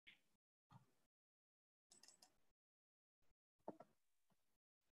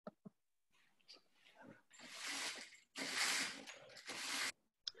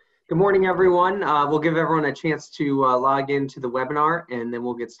Good morning, everyone. We'll give everyone a chance to log into the webinar, and then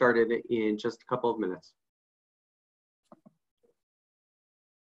we'll get started in just a couple of minutes.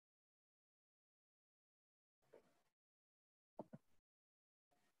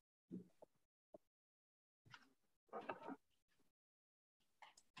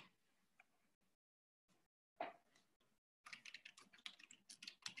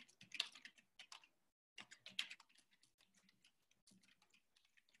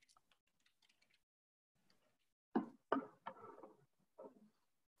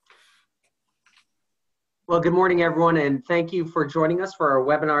 Well, good morning, everyone, and thank you for joining us for our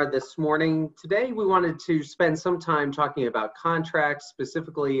webinar this morning. Today, we wanted to spend some time talking about contracts,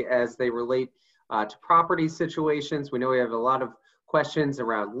 specifically as they relate to property situations. We know we have a lot of questions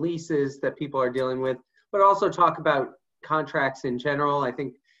around leases that people are dealing with, but also talk about contracts in general. I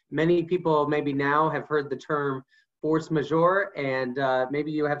think many people maybe now have heard the term force majeure, and maybe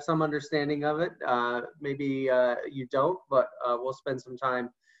you have some understanding of it. Maybe you don't, but we'll spend some time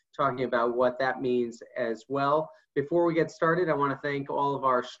talking about what that means as well. Before we get started, I want to thank all of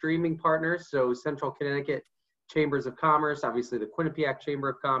our streaming partners. So Central Connecticut Chambers of Commerce, obviously the Quinnipiac Chamber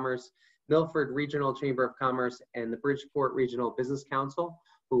of Commerce, Milford Regional Chamber of Commerce, and the Bridgeport Regional Business Council,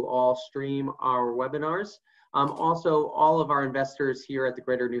 who all stream our webinars. Also, all of our investors here at the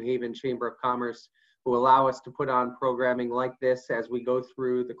Greater New Haven Chamber of Commerce who allow us to put on programming like this as we go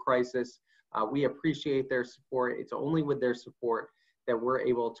through the crisis. We appreciate their support. It's only with their support that we're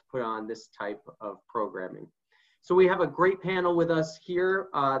able to put on this type of programming. So we have a great panel with us here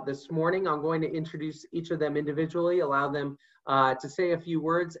this morning. I'm going to introduce each of them individually, allow them to say a few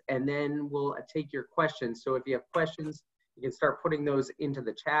words, and then we'll take your questions. So if you have questions, you can start putting those into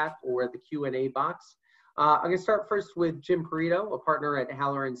the chat or the Q&A box. I'm gonna start first with Jim Perito, a partner at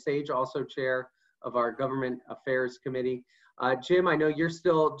Haller & Sage, also chair of our Government Affairs Committee. Jim, I know you're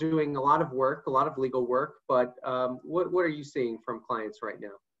still doing a lot of work, a lot of legal work, but what are you seeing from clients right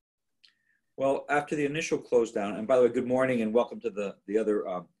now? Well, after the initial close down, and by the way, good morning and welcome to the other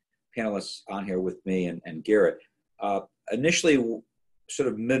panelists on here with me and Garrett. Initially, sort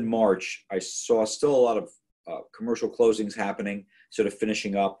of mid-March, I saw still a lot of commercial closings happening, sort of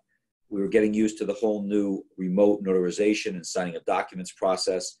finishing up. We were getting used to the whole new remote notarization and signing of documents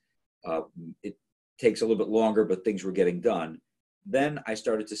process. It takes a little bit longer, but things were getting done. Then I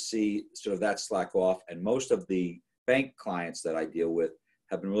started to see sort of that slack off, and most of the bank clients that I deal with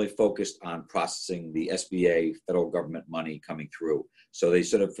have been really focused on processing the SBA federal government money coming through. So they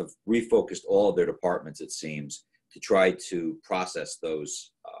sort of have refocused all of their departments, it seems, to try to process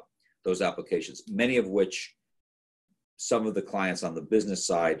those applications, many of which some of the clients on the business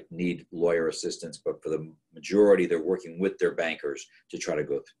side need lawyer assistance, but for the majority, they're working with their bankers to try to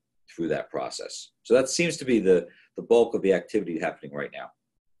go through that process. So that seems to be the bulk of the activity happening right now.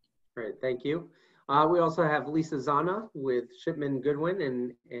 Great, thank you. We also have Lisa Zana with Shipman Goodwin,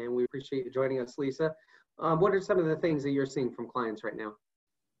 and we appreciate you joining us, Lisa. What are some of the things that you're seeing from clients right now?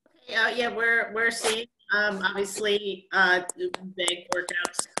 Yeah, we're seeing obviously big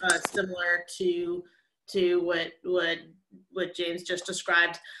workouts similar to what James just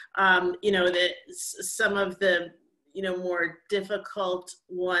described. You know, that some of the more difficult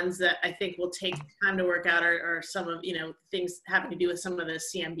ones that I think will take time to work out are some of, things having to do with some of the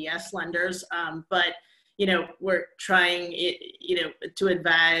CMBS lenders. But, we're trying, to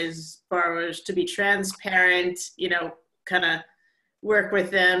advise borrowers to be transparent, kind of work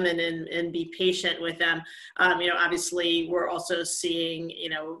with them and be patient with them. Obviously we're also seeing,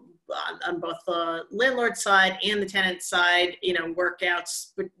 on both the landlord side and the tenant side, workouts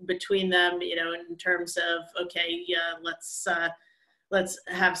between them, in terms of, okay, let's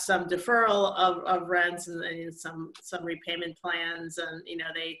have some deferral of rents and some repayment plans. And,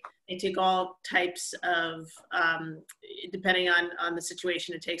 they take all types of, depending on the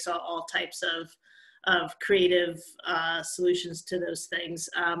situation, it takes all types of creative solutions to those things.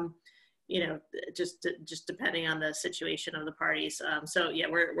 Just depending on the situation of the parties. So yeah,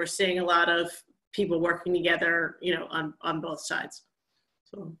 we're seeing a lot of people working together, on both sides.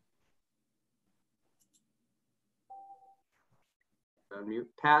 So.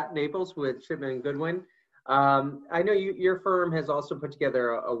 Pat Naples with Shipman Goodwin. I know your firm has also put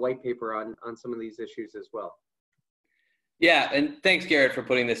together a white paper on some of these issues as well. Yeah, and thanks, Garrett, for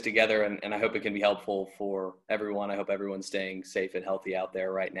putting this together, and I hope it can be helpful for everyone. I hope everyone's staying safe and healthy out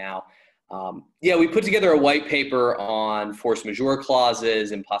there right now. Yeah, we put together a white paper on force majeure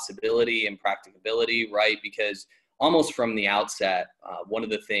clauses, impossibility and practicability, right? Because almost from the outset, one of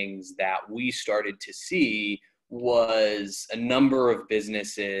the things that we started to see was a number of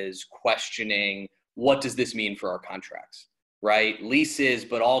businesses questioning, what does this mean for our contracts? right? Leases,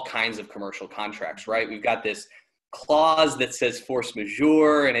 but all kinds of commercial contracts, right? We've got this clause that says force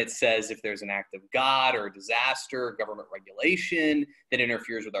majeure, and it says if there's an act of God or a disaster, government regulation that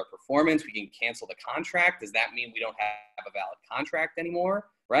interferes with our performance, we can cancel the contract. Does that mean we don't have a valid contract anymore,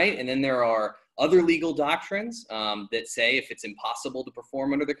 right? And then there are other legal doctrines that say if it's impossible to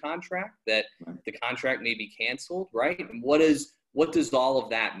perform under the contract, that the contract may be canceled, right? And what does all of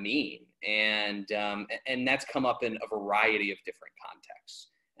that mean? And that's come up in a variety of different contexts.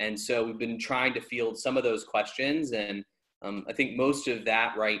 And so we've been trying to field some of those questions, and I think most of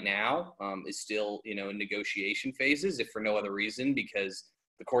that right now is still, in negotiation phases, if for no other reason, because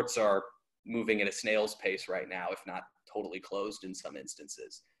the courts are moving at a snail's pace right now, if not totally closed in some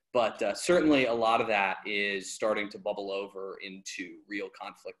instances. But certainly a lot of that is starting to bubble over into real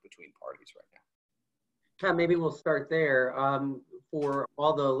conflict between parties right now. Pat, maybe we'll start there. For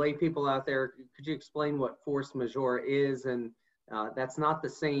all the lay people out there, could you explain what force majeure is? And that's not the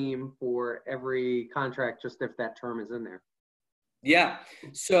same for every contract, just if that term is in there. Yeah.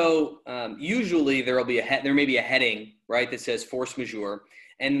 So usually there may be a heading, right, that says force majeure,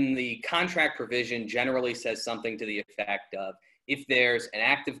 and the contract provision generally says something to the effect of if there's an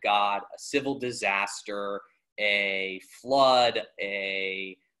act of God, a civil disaster, a flood,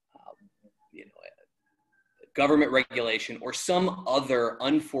 a government regulation, or some other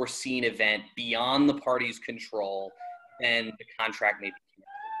unforeseen event beyond the party's control, then the contract may be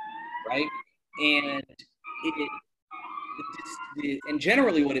canceled, right? And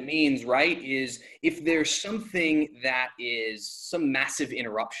generally what it means, right, is if there's something that is some massive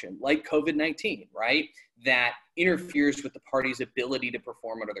interruption, like COVID-19, right, that interferes with the party's ability to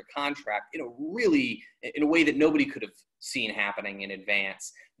perform under their contract in a way that nobody could have seen happening in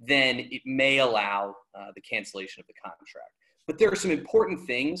advance, then it may allow the cancellation of the contract. But there are some important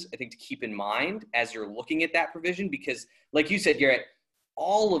things, I think, to keep in mind as you're looking at that provision, because like you said, Garrett,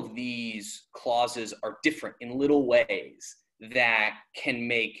 all of these clauses are different in little ways that can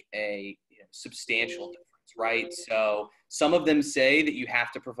make a substantial difference, right? So some of them say that you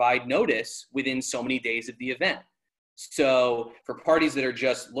have to provide notice within so many days of the event. So for parties that are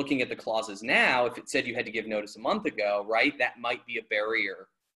just looking at the clauses now, if it said you had to give notice a month ago, right, that might be a barrier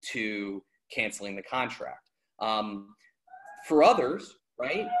to canceling the contract. For others,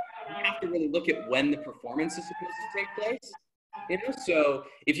 right, you have to really look at when the performance is supposed to take place. So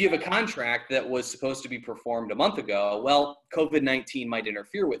if you have a contract that was supposed to be performed a month ago, well, COVID-19 might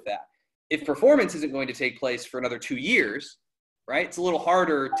interfere with that. If performance isn't going to take place for another 2 years, right, it's a little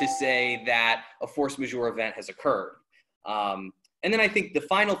harder to say that a force majeure event has occurred. And then I think the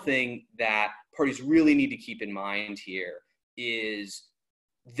final thing that parties really need to keep in mind here is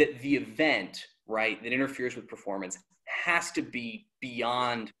that the event, right, that interferes with performance has to be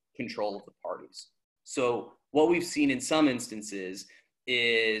beyond control of the parties. So what we've seen in some instances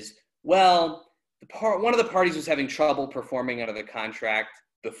is, well, one of the parties was having trouble performing under the contract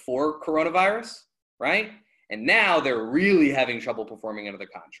before coronavirus, right? And now they're really having trouble performing under the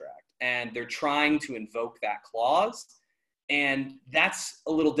contract. And they're trying to invoke that clause. And that's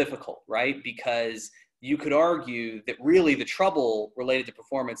a little difficult, right? Because you could argue that really the trouble related to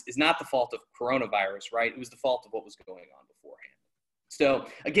performance is not the fault of coronavirus, right? It was the fault of what was going on beforehand. So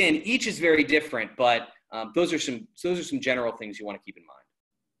again, each is very different, but those are some general things you want to keep in mind.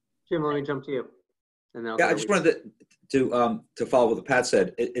 Jim, let me jump to you. And then yeah, I just wanted to follow what Pat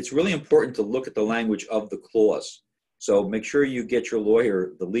said. It's really important to look at the language of the clause. So make sure you get your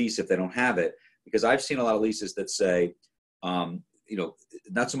lawyer the lease if they don't have it, because I've seen a lot of leases that say,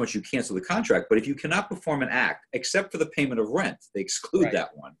 not so much you cancel the contract, but if you cannot perform an act except for the payment of rent, they exclude right. that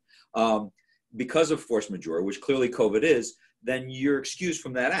one because of force majeure, which clearly COVID is, then you're excused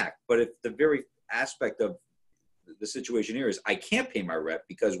from that act. But if the very aspect of the situation here is I can't pay my rent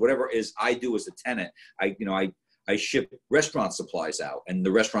because whatever is I do as a tenant, I ship restaurant supplies out and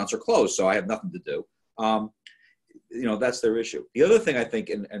the restaurants are closed, so I have nothing to do. That's their issue. The other thing I think,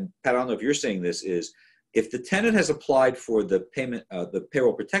 and Pat, I don't know if you're saying this, is if the tenant has applied for the payment, the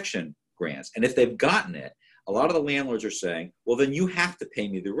payroll protection grants, and if they've gotten it, a lot of the landlords are saying, well, then you have to pay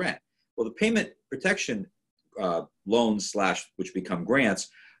me the rent. Well, the payment protection loans / which become grants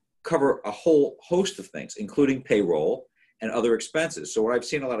cover a whole host of things, including payroll and other expenses. So what I've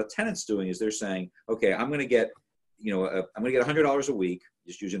seen a lot of tenants doing is they're saying, okay, I'm going to get, I'm going to get $100 a week,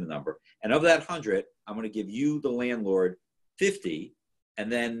 just using the number. And of that 100, I'm going to give you, the landlord, 50,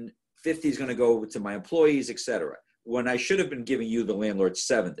 and then 50 is going to go to my employees, et cetera, when I should have been giving you, the landlord,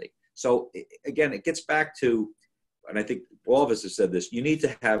 70. So again, it gets back to, and I think all of us have said this, you need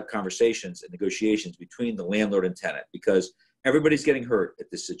to have conversations and negotiations between the landlord and tenant, because everybody's getting hurt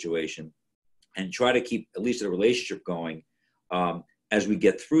at this situation, and try to keep at least a relationship going as we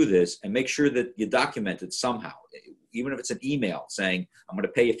get through this, and make sure that you document it somehow. Even if it's an email saying, I'm going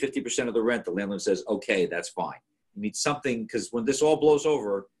to pay you 50% of the rent, the landlord says, okay, that's fine. You need something, because when this all blows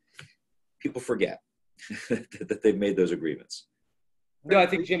over, people forget that they've made those agreements. No, I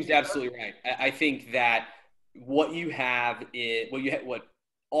think Jim's absolutely right. I think that what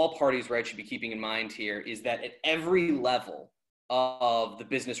all parties, right, should be keeping in mind here is that at every level of the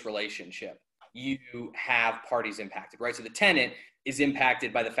business relationship, you have parties impacted, right? So the tenant is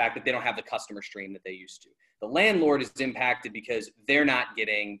impacted by the fact that they don't have the customer stream that they used to. The landlord is impacted because they're not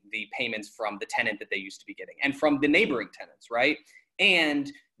getting the payments from the tenant that they used to be getting and from the neighboring tenants, right?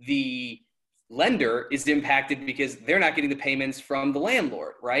 And the lender is impacted because they're not getting the payments from the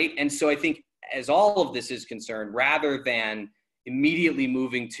landlord, right? And so I think as all of this is concerned, rather than immediately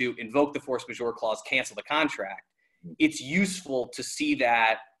moving to invoke the force majeure clause, cancel the contract, it's useful to see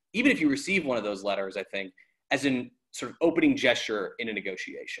that, even if you receive one of those letters, I think, as an sort of opening gesture in a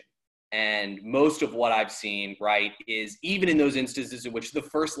negotiation. And most of what I've seen, right, is even in those instances in which the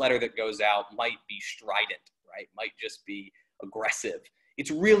first letter that goes out might be strident, right, might just be aggressive,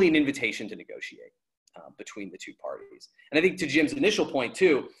 it's really an invitation to negotiate between the two parties. And I think to Jim's initial point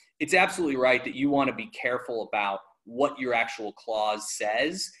too, it's absolutely right that you want to be careful about what your actual clause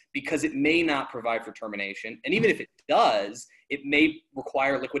says, because it may not provide for termination. And even if it does, it may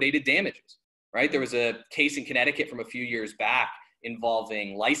require liquidated damages, right? There was a case in Connecticut from a few years back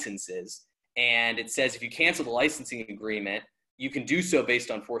involving licenses. And it says if you cancel the licensing agreement, you can do so based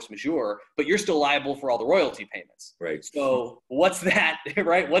on force majeure, but you're still liable for all the royalty payments. Right. So what's that,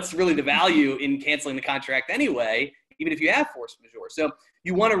 right? What's really the value in canceling the contract anyway, even if you have force majeure? So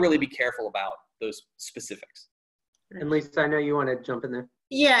you want to really be careful about those specifics. And Lisa, I know you want to jump in there.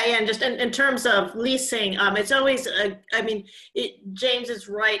 Yeah, and just in terms of leasing, it's always, James is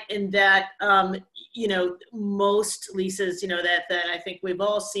right in that, most leases, that I think we've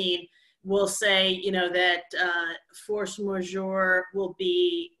all seen will say, that force majeure will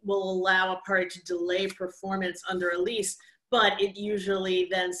allow a party to delay performance under a lease, but it usually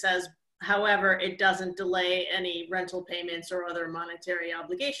then says, however, it doesn't delay any rental payments or other monetary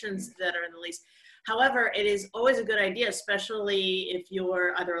obligations that are in the lease. However, it is always a good idea, especially if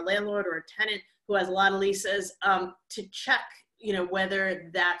you're either a landlord or a tenant who has a lot of leases, to check,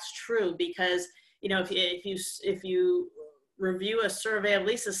 whether that's true. Because, if you review a survey of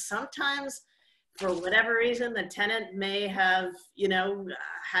leases, sometimes for whatever reason, the tenant may have,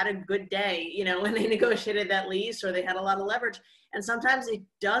 had a good day, when they negotiated that lease, or they had a lot of leverage. And sometimes it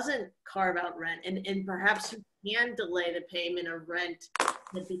doesn't carve out rent, and perhaps you can delay the payment of rent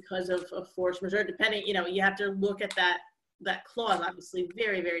because of force majeure, depending, you have to look at that clause, obviously,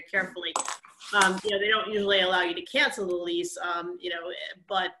 very, very carefully. They don't usually allow you to cancel the lease,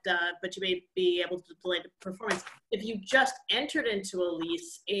 but you may be able to delay the performance. If you just entered into a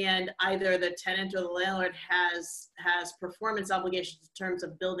lease and either the tenant or the landlord has performance obligations in terms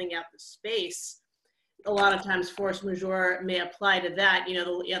of building out the space, a lot of times force majeure may apply to that. Either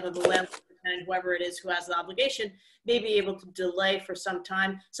the landlord or tenant, whoever it is who has the obligation, may be able to delay for some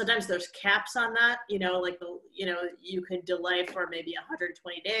time. Sometimes there's caps on that, you could delay for maybe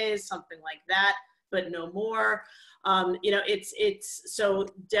 120 days, something like that, but no more. It's so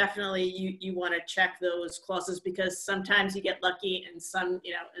definitely you want to check those clauses, because sometimes you get lucky, and some,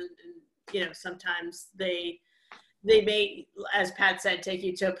 sometimes they may, as Pat said, take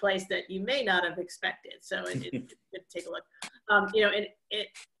you to a place that you may not have expected. So it's good to take a look.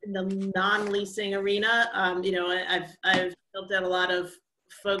 In the non-leasing arena, I've helped out a lot of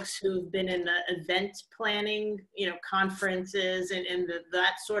folks who've been in the event planning, conferences and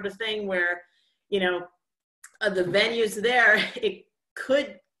that sort of thing, where, the venues there, it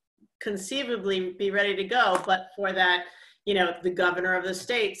could conceivably be ready to go, but for that, the governor of the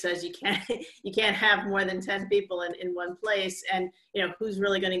state says you can't have more than 10 people in one place, and who's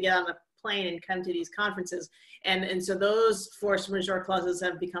really going to get on the plane and come to these conferences, and so those force majeure clauses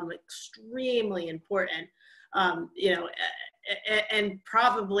have become extremely important. And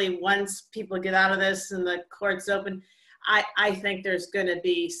probably once people get out of this and the court's open, I think there's going to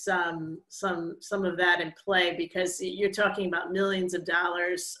be some of that in play, because you're talking about millions of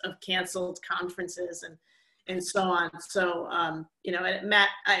dollars of canceled conferences and so on. So, Matt,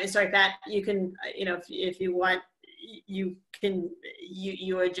 Pat, you can, if you want, you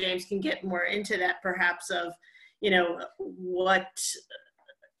or James can get more into that, perhaps, of, what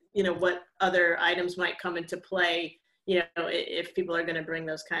other items might come into play, if people are going to bring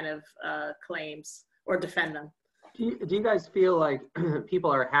those kind of claims or defend them. Do you guys feel like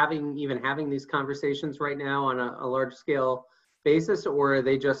people are having these conversations right now on a large scale basis, or are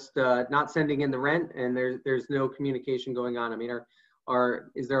they just not sending in the rent and there's no communication going on? I mean,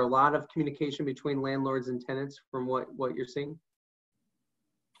 is there a lot of communication between landlords and tenants from what you're seeing?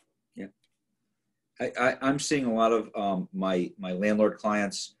 Yeah, I'm seeing a lot of my landlord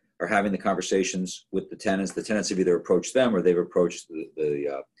clients are having the conversations with the tenants. The tenants have either approached them or they've approached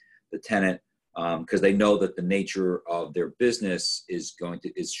the tenant because they know that the nature of their business is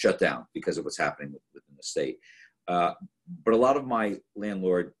shut down because of what's happening within the state. But a lot of my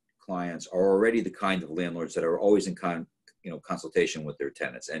landlord clients are already the kind of landlords that are always in consultation with their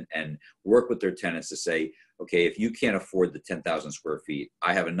tenants and work with their tenants to say, okay, if you can't afford the 10,000 square feet,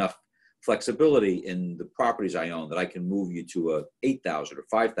 I have enough flexibility in the properties I own that I can move you to a 8,000 or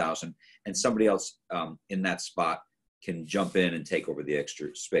 5,000, and somebody else in that spot can jump in and take over the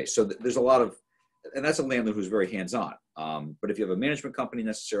extra space. So there's a lot of, and that's a landlord who's very hands-on. But if you have a management company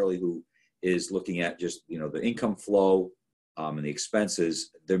necessarily who is looking at just the income flow and the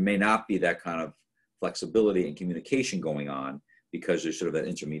expenses, there may not be that kind of flexibility and communication going on because there's sort of an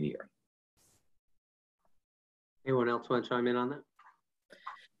intermediary. Anyone else want to chime in on that?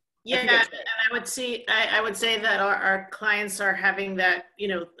 Yeah, and I would say that our clients are having that,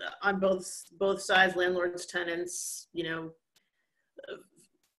 on both sides, landlords, tenants,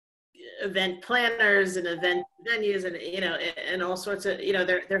 event planners and event venues and, and all sorts of,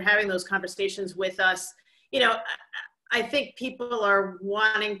 they're having those conversations with us. I think people are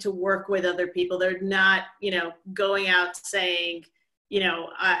wanting to work with other people. They're not, going out saying,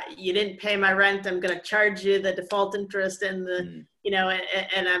 you didn't pay my rent, I'm going to charge you the default interest and the,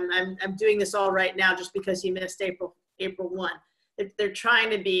 and I'm doing this all right now just because you missed April 1. They're trying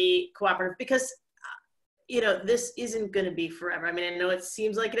to be cooperative because, this isn't going to be forever. I mean, I know it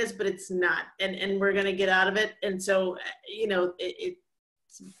seems like it is, but it's not. And we're going to get out of it. And so, it's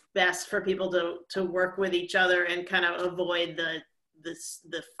best for people to work with each other and kind of avoid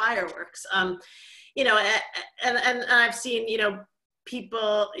the fireworks. And I've seen, people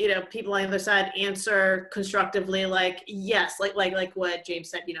on the other side answer constructively, like, yes, like what James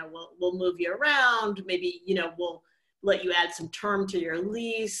said, we'll move you around. Maybe, we'll let you add some term to your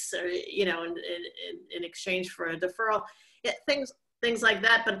lease or, in exchange for a deferral, things like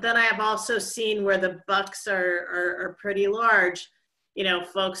that. But then I have also seen where the bucks are pretty large,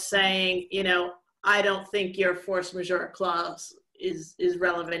 folks saying, I don't think your force majeure clause is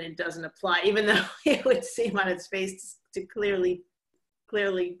relevant and doesn't apply, even though it would seem on its face to clearly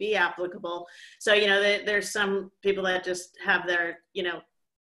be applicable. So, there's some people that just have their,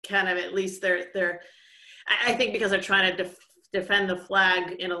 kind of at least their I think because they're trying to defend the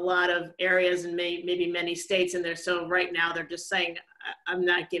flag in a lot of areas and maybe many states, and so right now they're just saying, I'm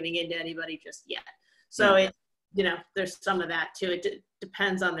not giving in to anybody just yet. So it, there's some of that too. It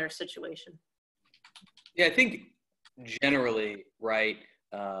depends on their situation. Yeah, I think generally, right,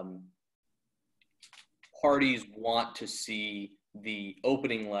 parties want to see the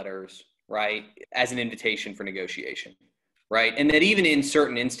opening letters, right, as an invitation for negotiation, right? And that even in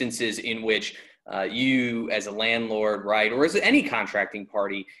certain instances in which you as a landlord, right, or as any contracting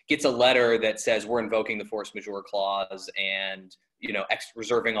party gets a letter that says we're invoking the force majeure clause and,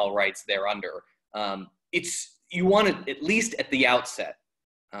 reserving all rights thereunder, you want to, at least at the outset,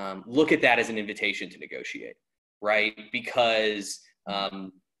 look at that as an invitation to negotiate, right? Because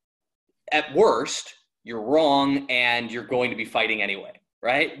at worst, you're wrong and you're going to be fighting anyway,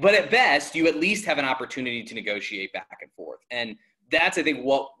 right? But at best, you at least have an opportunity to negotiate back and forth. And that's, I think,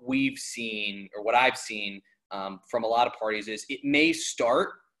 what we've seen, or what I've seen from a lot of parties, is it may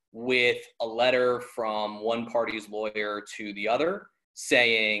start with a letter from one party's lawyer to the other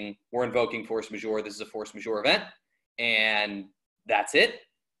saying, we're invoking force majeure, this is a force majeure event, and that's it,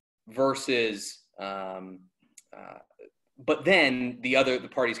 versus, but then the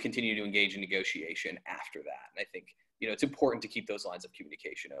parties continue to engage in negotiation after that. And I think, it's important to keep those lines of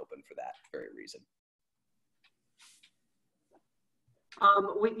communication open for that very reason.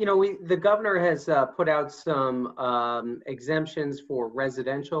 The governor has put out some exemptions for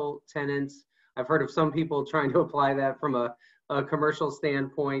residential tenants. I've heard of some people trying to apply that from a commercial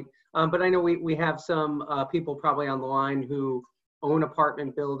standpoint. But I know we have some people probably on the line who own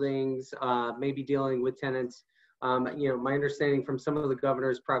apartment buildings, maybe dealing with tenants. My understanding from some of the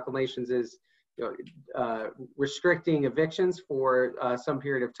governor's proclamations is restricting evictions for some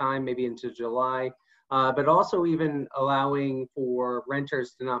period of time, maybe into July. But also even allowing for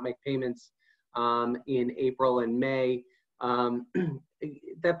renters to not make payments in April and May.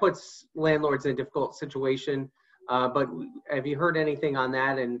 That puts landlords in a difficult situation. But have you heard anything on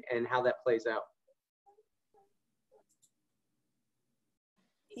that and how that plays out?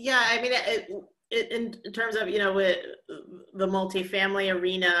 Yeah, I mean, in terms of, the multifamily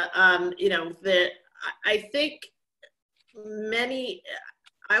arena, I think many,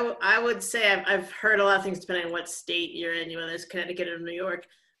 I would say I've heard a lot of things depending on what state you're in, whether it's Connecticut or New York,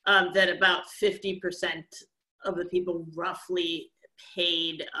 that about 50% of the people roughly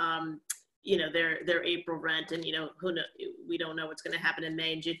paid, their April rent, and who know, we don't know what's going to happen in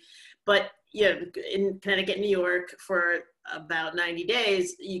May and June, but in Connecticut, New York, for about 90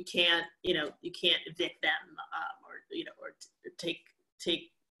 days, you can't evict them, or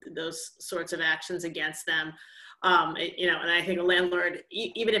take those sorts of actions against them. And I think a landlord,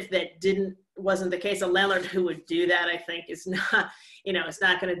 even if that wasn't the case, a landlord who would do that, I think, is not, it's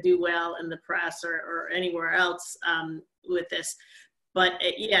not going to do well in the press or anywhere else with this. But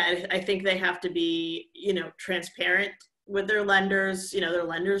I think they have to be, transparent with their lenders. Their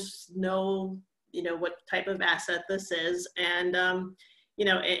lenders know, what type of asset this is, and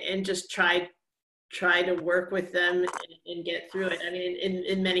and just try to work with them and get through it. I mean,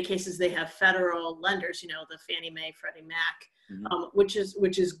 in many cases, they have federal lenders, the Fannie Mae, Freddie Mac, which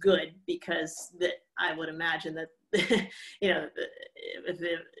is good, because I would imagine that, if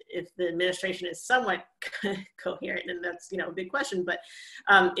the administration is somewhat coherent, and that's, a big question, but,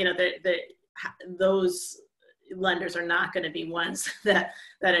 those lenders are not going to be ones that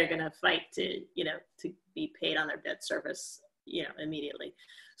are going to fight to be paid on their debt service, immediately.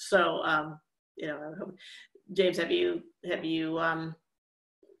 So, James, have you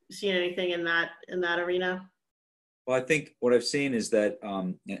seen anything in that arena? Well, I think what I've seen is that,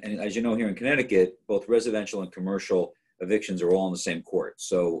 and as you know, here in Connecticut, both residential and commercial evictions are all in the same court.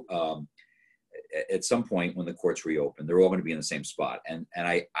 So at some point when the courts reopen, they're all going to be in the same spot. And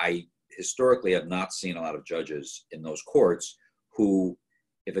I historically have not seen a lot of judges in those courts who,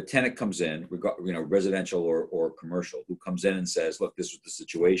 if a tenant comes in, residential or commercial, who comes in and says, look, this was the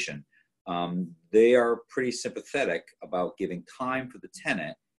situation, they are pretty sympathetic about giving time for the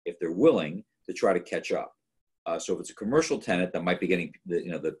tenant, if they're willing, to try to catch up. So if it's a commercial tenant that might be getting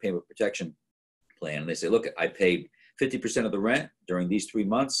the payment protection plan, and they say, look, I paid 50% of the rent during these 3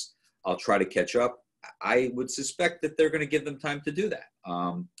 months, I'll try to catch up, I would suspect that they're going to give them time to do that.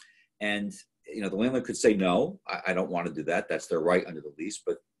 And the landlord could say, no, I don't want to do that. That's their right under the lease.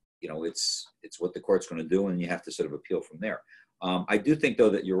 But it's what the court's going to do, and you have to sort of appeal from there. I do think,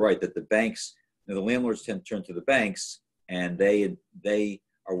 though, that you're right, that the banks, the landlords tend to turn to the banks, and they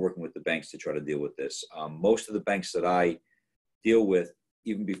are working with the banks to try to deal with this. Most of the banks that I deal with,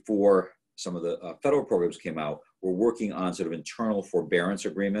 even before some of the federal programs came out, were working on sort of internal forbearance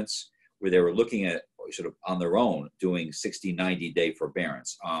agreements, where they were looking at sort of on their own doing 60, 90-day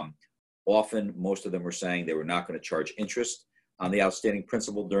forbearance. Often, most of them were saying they were not going to charge interest on the outstanding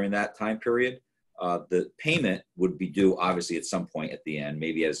principal during that time period. The payment would be due, obviously, at some point at the end,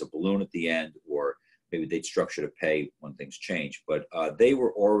 maybe as a balloon at the end, or maybe they'd structure to pay when things change. But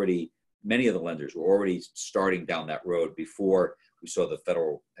many of the lenders were already starting down that road before we saw the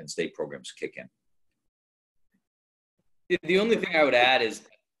federal and state programs kick in. The only thing I would add is,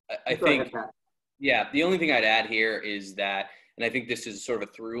 the only thing I'd add here is that, and I think this is sort of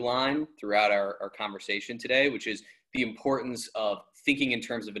a through line throughout our conversation today, which is the importance of thinking in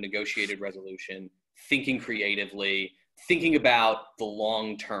terms of a negotiated resolution, thinking creatively, thinking about the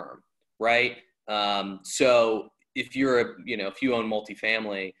long term, right? So if if you own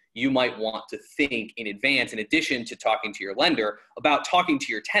multifamily, you might want to think in advance, in addition to talking to your lender, about talking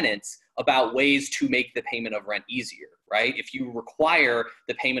to your tenants about ways to make the payment of rent easier, right? If you require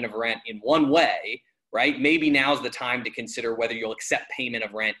the payment of rent in one way, right, maybe now's the time to consider whether you'll accept payment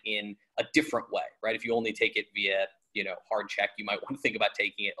of rent in a different way, right? If you only take it via, hard check, you might want to think about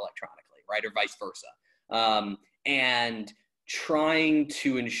taking it electronically, right? Or vice versa. And trying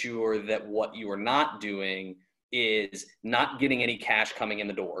to ensure that what you are not doing is not getting any cash coming in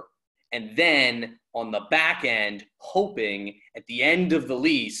the door. And then on the back end, hoping at the end of the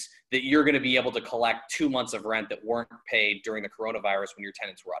lease that you're going to be able to collect 2 months of rent that weren't paid during the coronavirus when your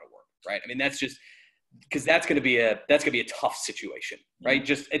tenants were out of work, right? I mean, that's just because that's going to be a tough situation, right?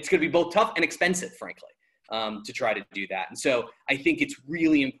 Just it's going to be both tough and expensive, frankly, to try to do that. And so I think it's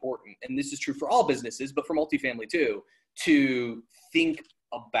really important, and this is true for all businesses, but for multifamily too, to think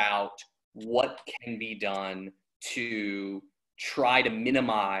about what can be done to try to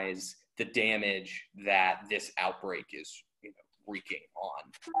minimize the damage that this outbreak is wreaking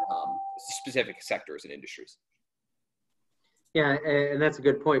on specific sectors and industries. Yeah, and that's a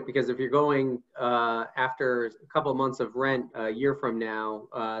good point, because if you're going after a couple of months of rent a year from now,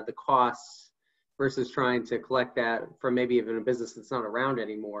 the costs versus trying to collect that from maybe even a business that's not around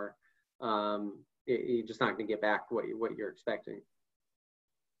anymore, you're just not going to get back what you're expecting.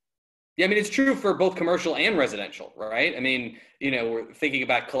 Yeah, I mean, it's true for both commercial and residential, right? I mean, we're thinking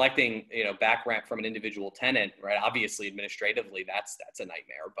about collecting, back rent from an individual tenant, right? Obviously, administratively, that's a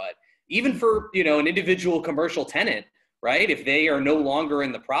nightmare. But even for, an individual commercial tenant, right? If they are no longer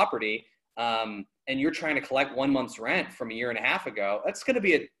in the property, and you're trying to collect 1 month's rent from a year and a half ago, it's going to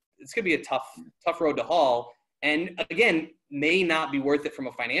be a tough road to haul. And again, may not be worth it from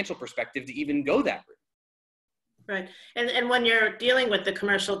a financial perspective to even go that route. Right. And when you're dealing with the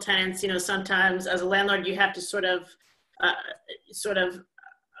commercial tenants, sometimes as a landlord, you have to sort of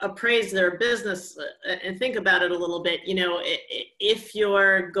appraise their business and think about it a little bit. If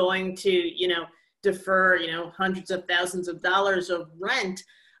you're going to, defer, hundreds of thousands of dollars of rent,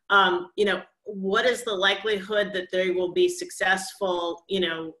 what is the likelihood that they will be successful,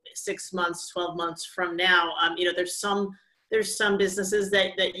 6 months, 12 months from now? There's some businesses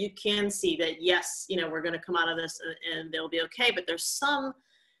that you can see that, yes, we're going to come out of this and they'll be okay. But there's some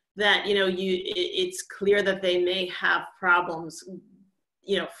that, it's clear that they may have problems,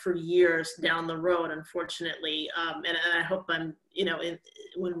 for years down the road, unfortunately. And I hope I'm,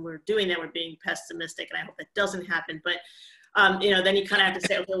 when we're doing that, we're being pessimistic, and I hope that doesn't happen. But, then you kind of have to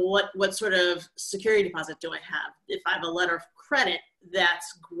say, okay, what sort of security deposit do I have? If I have a letter of credit,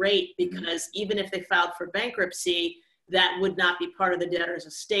 that's great, because even if they filed for bankruptcy, that would not be part of the debtor's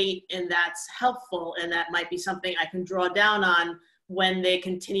estate, and that's helpful, and that might be something I can draw down on when they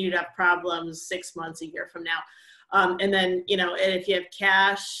continue to have problems 6 months, a year from now. And then, and if you have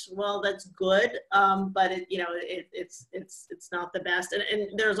cash, well, that's good, but it's not the best. And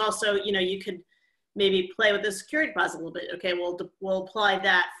there's also, you could maybe play with the security deposit a little bit. Okay, we'll apply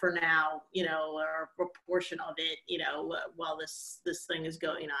that for now, or a proportion of it, while this thing is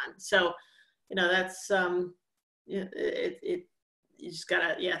going on. So, that's you just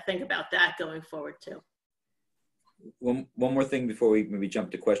gotta think about that going forward too. One more thing before we maybe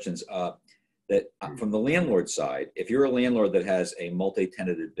jump to questions. That from the landlord side, if you're a landlord that has a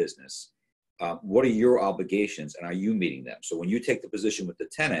multi-tenanted business, what are your obligations, and are you meeting them? So when you take the position with the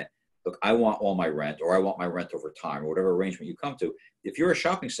tenant, look, I want all my rent, or I want my rent over time, or whatever arrangement you come to. If you're a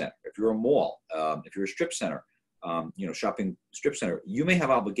shopping center, if you're a mall, if you're a strip center, shopping strip center, you may have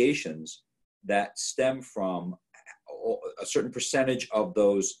obligations that stem from a certain percentage of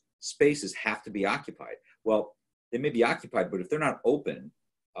those spaces have to be occupied. Well, they may be occupied, but if they're not open,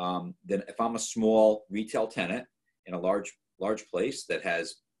 then if I'm a small retail tenant in a large place that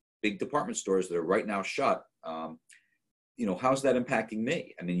has big department stores that are right now shut, how's that impacting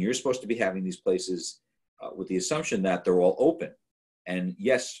me? I mean, you're supposed to be having these places with the assumption that they're all open. And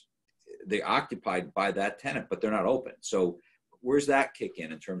yes, they're occupied by that tenant, but they're not open. So where's that kick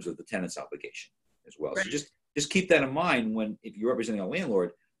in terms of the tenant's obligation as well? Right. So just keep that in mind if you're representing a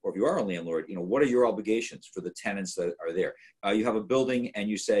landlord, or if you are a landlord, what are your obligations for the tenants that are there? You have a building and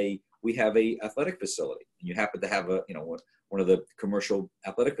you say, we have a athletic facility, and you happen to have one of the commercial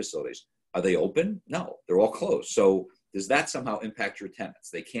athletic facilities. Are they open? No, they're all closed. So does that somehow impact your tenants?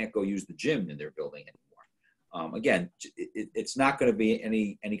 They can't go use the gym in their building anymore. Again, it's not going to be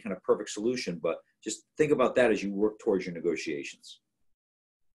any kind of perfect solution, but just think about that as you work towards your negotiations.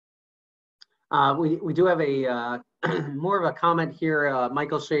 We do have a more of a comment here.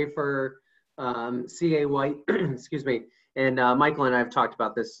 Michael Schaefer, CA White, excuse me, and Michael and I have talked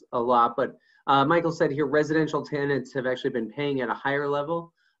about this a lot, but Michael said here residential tenants have actually been paying at a higher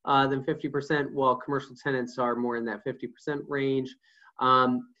level than 50%, while commercial tenants are more in that 50% range.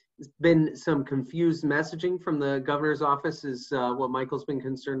 There's been some confused messaging from the governor's office is what Michael's been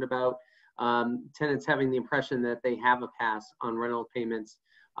concerned about. Tenants having the impression that they have a pass on rental payments,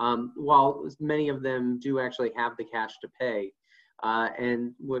 while many of them do actually have the cash to pay.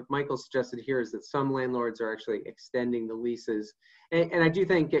 And what Michael suggested here is that some landlords are actually extending the leases. And I do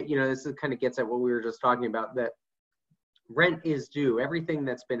think, this kind of gets at what we were just talking about, that rent is due. Everything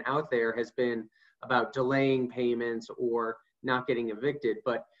that's been out there has been about delaying payments or not getting evicted,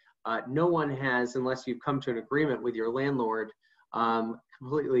 but no one has, unless you've come to an agreement with your landlord,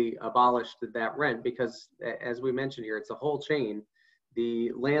 completely abolished that rent, because as we mentioned here, it's a whole chain.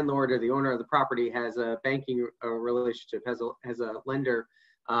 The landlord or the owner of the property has a banking relationship, has a lender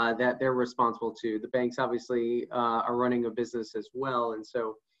that they're responsible to. The banks obviously are running a business as well, and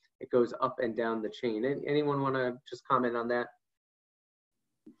so it goes up and down the chain. Anyone want to just comment on that?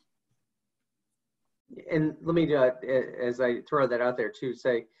 And let me, as I throw that out there too,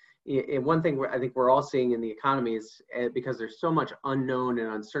 say one thing I think we're all seeing in the economy is because there's so much unknown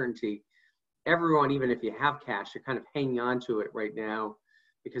and uncertainty. Everyone, even if you have cash, you're kind of hanging on to it right now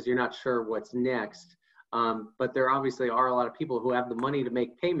because you're not sure what's next. But there obviously are a lot of people who have the money to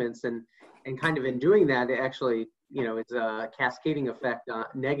make payments, and kind of in doing that, actually is a cascading effect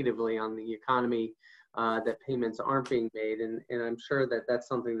negatively on the economy, that payments aren't being made. And I'm sure that that's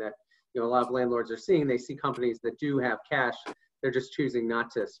something that, a lot of landlords are seeing. They see companies that do have cash, they're just choosing not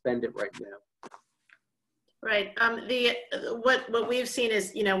to spend it right now. Right. What we've seen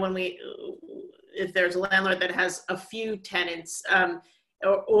is, if there's a landlord that has a few tenants,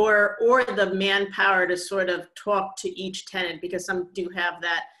 or the manpower to sort of talk to each tenant, because some do have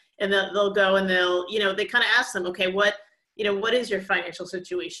that, and they'll go and they kind of ask them, okay, what is your financial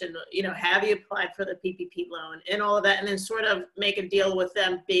situation? Have you applied for the PPP loan and all of that, and then sort of make a deal with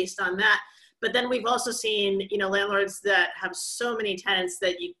them based on that. But then we've also seen, landlords that have so many tenants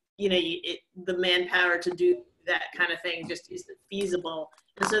that the manpower to do that kind of thing just isn't feasible.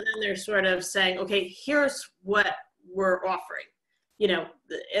 And so then they're sort of saying, okay, here's what we're offering, and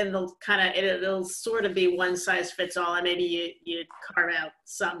it'll sort of be one size fits all. And maybe you carve out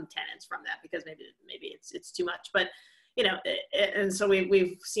some tenants from that because maybe it's too much, but and so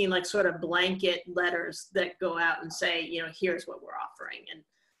we've seen like sort of blanket letters that go out and say, here's what we're offering. And,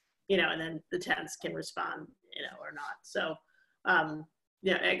 and then the tenants can respond, or not. So,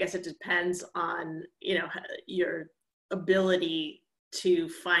 I guess it depends on, your ability to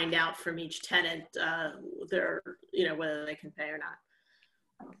find out from each tenant, whether they can pay or not.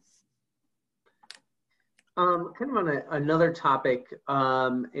 Kind of on another topic,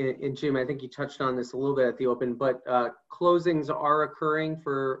 and Jim, I think you touched on this a little bit at the open, but closings are occurring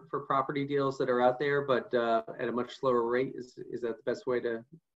for property deals that are out there, but at a much slower rate. Is that the best way to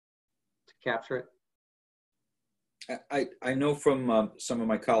capture it? I know from some of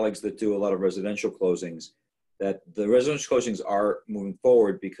my colleagues that do a lot of residential closings that the residential closings are moving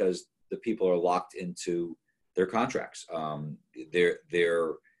forward because the people are locked into their contracts.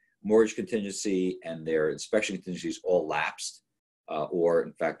 Their mortgage contingency and their inspection contingencies all lapsed, or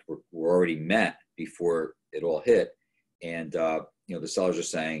in fact were already met before it all hit. And the sellers are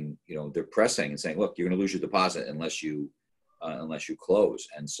saying, they're pressing and saying, look, you're going to lose your deposit unless you close.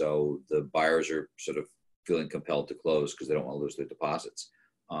 And so the buyers are sort of feeling compelled to close because they don't want to lose their deposits.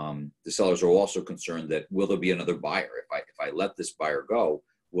 The sellers are also concerned that will there be another buyer? If I let this buyer go,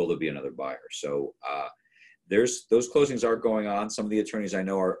 will there be another buyer? So those closings are going on. Some of the attorneys I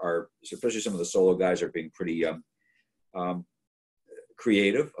know are especially some of the solo guys, are being pretty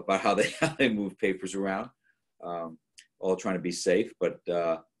creative about how they move papers around, all trying to be safe. But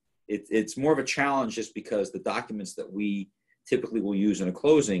it's more of a challenge just because the documents that we typically will use in a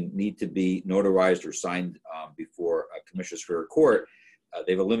closing need to be notarized or signed before a commissioner's superior court.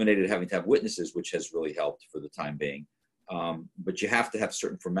 They've eliminated having to have witnesses, which has really helped for the time being. But you have to have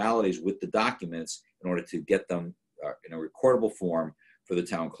certain formalities with the documents in order to get them in a recordable form for the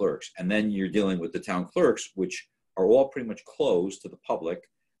town clerks. And then you're dealing with the town clerks, which are all pretty much closed to the public.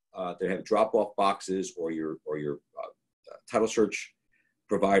 They have drop-off boxes, or your title search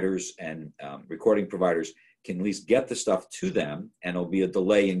providers and recording providers can at least get the stuff to them, and there'll be a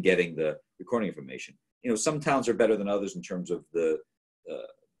delay in getting the recording information. Some towns are better than others in terms of the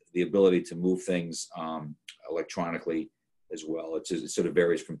ability to move things electronically as well. It sort of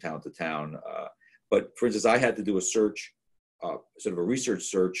varies from town to town. But for instance, I had to do a search, sort of a research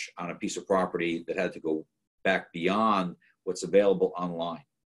search on a piece of property that had to go back beyond what's available online.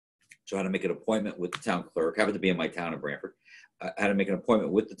 So I had to make an appointment with the town clerk. Happened to be in my town of Brantford. I had to make an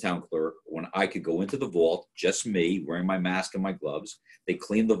appointment with the town clerk when I could go into the vault, just me, wearing my mask and my gloves. They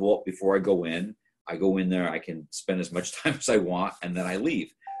clean the vault before I go in. I go in there, I can spend as much time as I want, and then I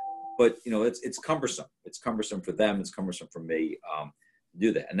leave. But it's cumbersome. It's cumbersome for them. It's cumbersome for me to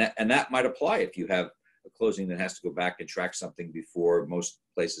do that. And that might apply if you have a closing that has to go back and track something before. Most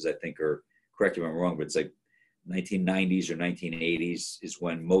places, I think, are, correct me if I'm wrong, but it's like 1990s or 1980s is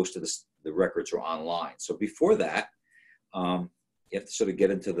when most of the records are online. So before that, you have to sort of get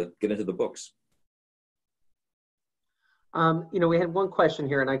into the books. We had one question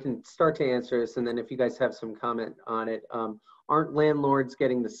here, and I can start to answer this, and then if you guys have some comment on it. Aren't landlords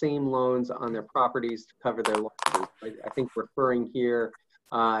getting the same loans on their properties to cover their losses? I think referring here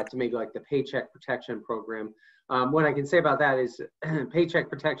to maybe like the Paycheck Protection Program. What I can say about that is Paycheck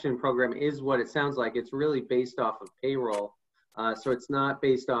Protection Program is what it sounds like. It's really based off of payroll. So it's not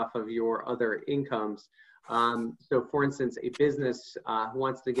based off of your other incomes. So for instance, a business who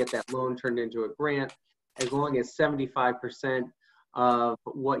wants to get that loan turned into a grant, as long as 75% of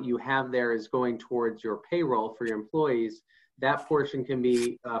what you have there is going towards your payroll for your employees, that portion can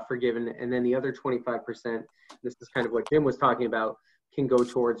be forgiven. And then the other 25%, this is kind of what Jim was talking about, can go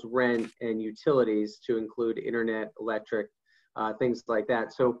towards rent and utilities to include internet, electric, things like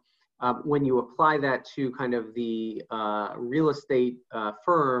that. So when you apply that to kind of the real estate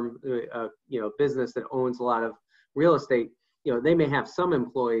firm, business that owns a lot of real estate, they may have some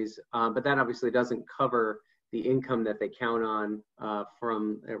employees, but that obviously doesn't cover the income that they count on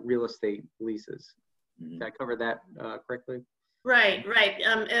from real estate leases. Did I cover that correctly? Right.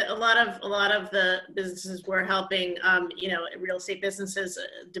 A lot of the businesses we're helping, real estate businesses,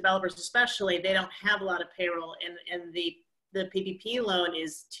 developers especially, they don't have a lot of payroll, and the PPP loan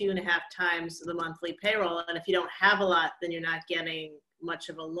is 2.5 times the monthly payroll. And if you don't have a lot, then you're not getting much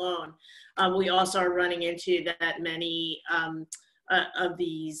of a loan. We also are running into that many of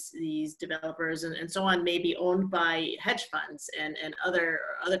these developers and so on may be owned by hedge funds and other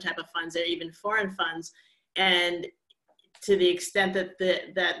type of funds, or even foreign funds, and to the extent that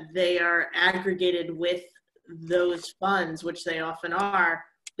that they are aggregated with those funds, which they often are,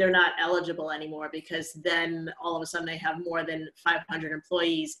 they're not eligible anymore, because then all of a sudden they have more than 500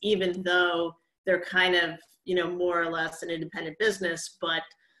 employees, even though they're kind of, more or less an independent business, but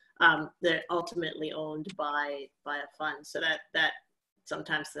they're ultimately owned by a fund. So that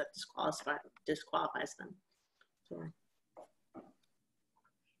sometimes that disqualifies them. Sorry.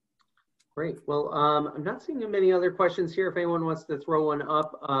 Great. Well, I'm not seeing many other questions here. If anyone wants to throw one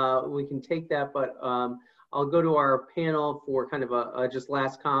up, we can take that, but I'll go to our panel for kind of a just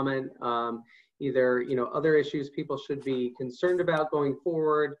last comment. Either, other issues people should be concerned about going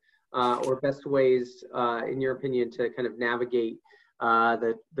forward, or best ways, in your opinion, to kind of navigate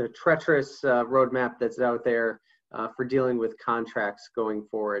the treacherous roadmap that's out there for dealing with contracts going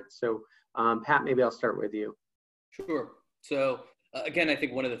forward. So Pat, maybe I'll start with you. Sure. So again, I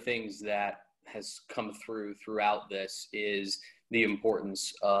think one of the things that has come throughout this is the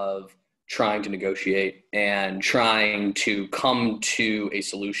importance of trying to negotiate and trying to come to a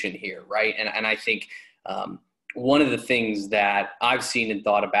solution here, right? And I think one of the things that I've seen and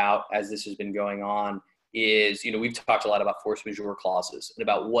thought about as this has been going on is, we've talked a lot about force majeure clauses and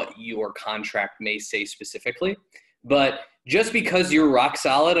about what your contract may say specifically, but just because you're rock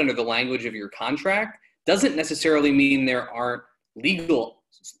solid under the language of your contract doesn't necessarily mean there aren't legal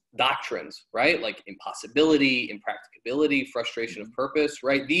doctrines, right? Like impossibility, impracticability, frustration of purpose,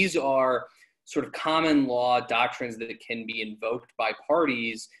 right? These are sort of common law doctrines that can be invoked by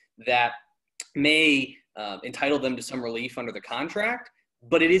parties that may entitle them to some relief under the contract,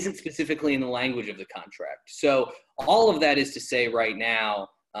 but it isn't specifically in the language of the contract. So all of that is to say right now,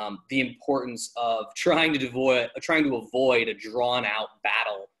 the importance of trying to avoid a drawn out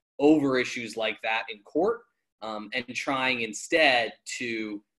battle over issues like that in court, and trying instead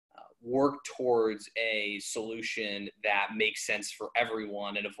to work towards a solution that makes sense for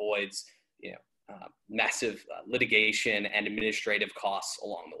everyone and avoids, massive litigation and administrative costs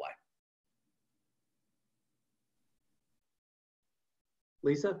along the way.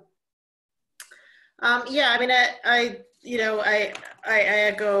 Lisa? Yeah, I mean, I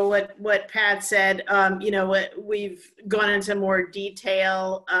echo what Pat said. We've gone into more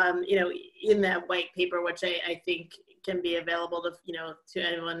detail, in that white paper, which I think can be available to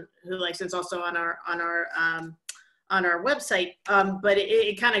anyone who likes it. It's also on our website. But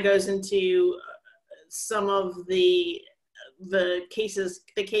it kind of goes into some of the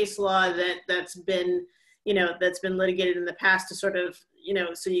case law that's been litigated in the past, to sort of,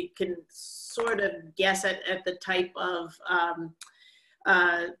 so you can sort of guess at the type of,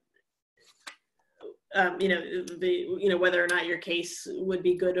 whether or not your case would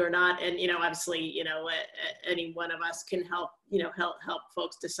be good or not. And, obviously, any one of us can help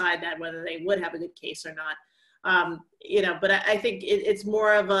folks decide that, whether they would have a good case or not. But I think it's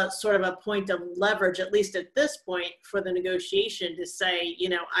more of a sort of a point of leverage, at least at this point, for the negotiation to say,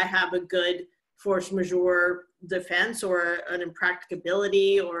 I have a good force majeure defense, or an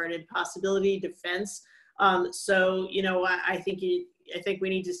impracticability or an impossibility defense. So, I think we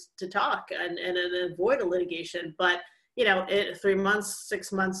need to talk and avoid a litigation. But, 3 months,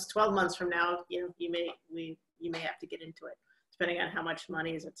 6 months, 12 months from now, you may have to get into it, depending on how much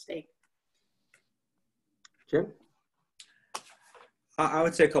money is at stake. Jim? I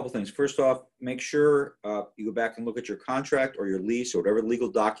would say a couple things. First off, make sure you go back and look at your contract or your lease or whatever legal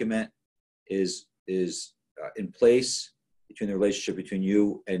document is in place between the relationship between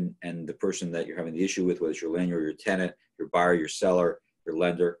you and the person that you're having the issue with, whether it's your landlord or your tenant, your buyer, your seller, your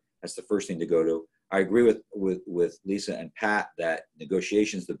lender. That's the first thing to go to. I agree with Lisa and Pat that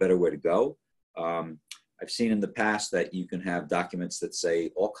negotiation is the better way to go. I've seen in the past that you can have documents that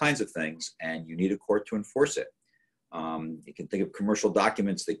say all kinds of things, and you need a court to enforce it. You can think of commercial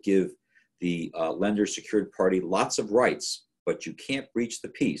documents that give the lender secured party lots of rights, but you can't breach the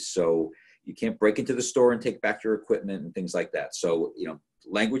peace. So you can't break into the store and take back your equipment and things like that. So,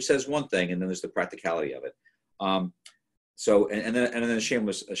 language says one thing, and then there's the practicality of it. And then a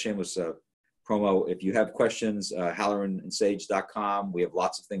shameless promo. If you have questions, hallorandsage.com. We have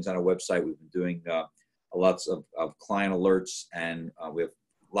lots of things on our website. We've been doing lots of client alerts, and we have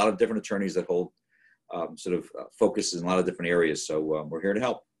a lot of different attorneys that hold focuses in a lot of different areas. So we're here to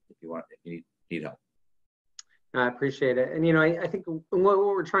help if you need help. I appreciate it. And, I think what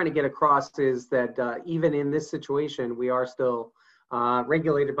we're trying to get across is that even in this situation, we are still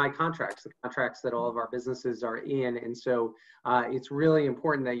regulated by contracts, the contracts that all of our businesses are in. And so it's really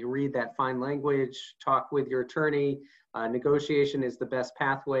important that you read that fine language, talk with your attorney. Negotiation is the best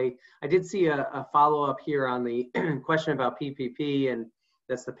pathway. I did see a follow-up here on the question about PPP, and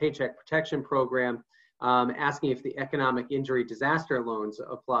that's the Paycheck Protection Program, asking if the economic injury disaster loans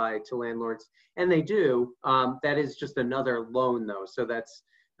apply to landlords. And they do. That is just another loan, though. So that's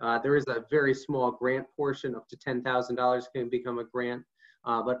there is a very small grant portion, up to $10,000 can become a grant,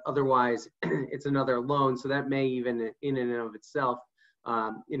 but otherwise it's another loan. So that may even in and of itself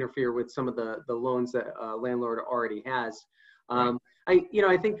interfere with some of the loans that a landlord already has.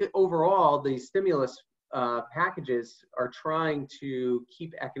 I think overall the stimulus packages are trying to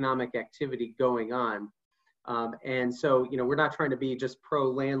keep economic activity going on. And so, we're not trying to be just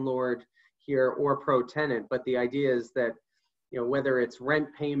pro-landlord here or pro-tenant, but the idea is that, whether it's rent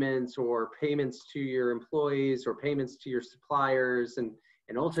payments or payments to your employees or payments to your suppliers, and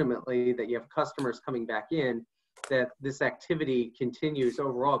ultimately that you have customers coming back in, that this activity continues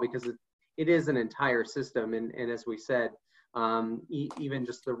overall, because it is an entire system. And as we said, even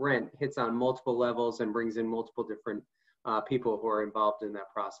just the rent hits on multiple levels and brings in multiple different people who are involved in that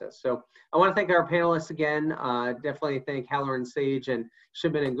process. So I want to thank our panelists again. Definitely thank Halloran Sage and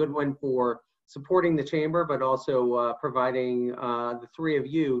Shipman and Goodwin for supporting the chamber, but also providing the three of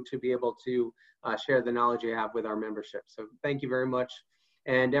you to be able to share the knowledge you have with our membership. So thank you very much.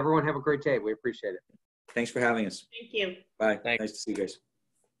 And everyone have a great day. We appreciate it. Thanks for having us. Thank you. Bye. Thanks. Nice to see you guys.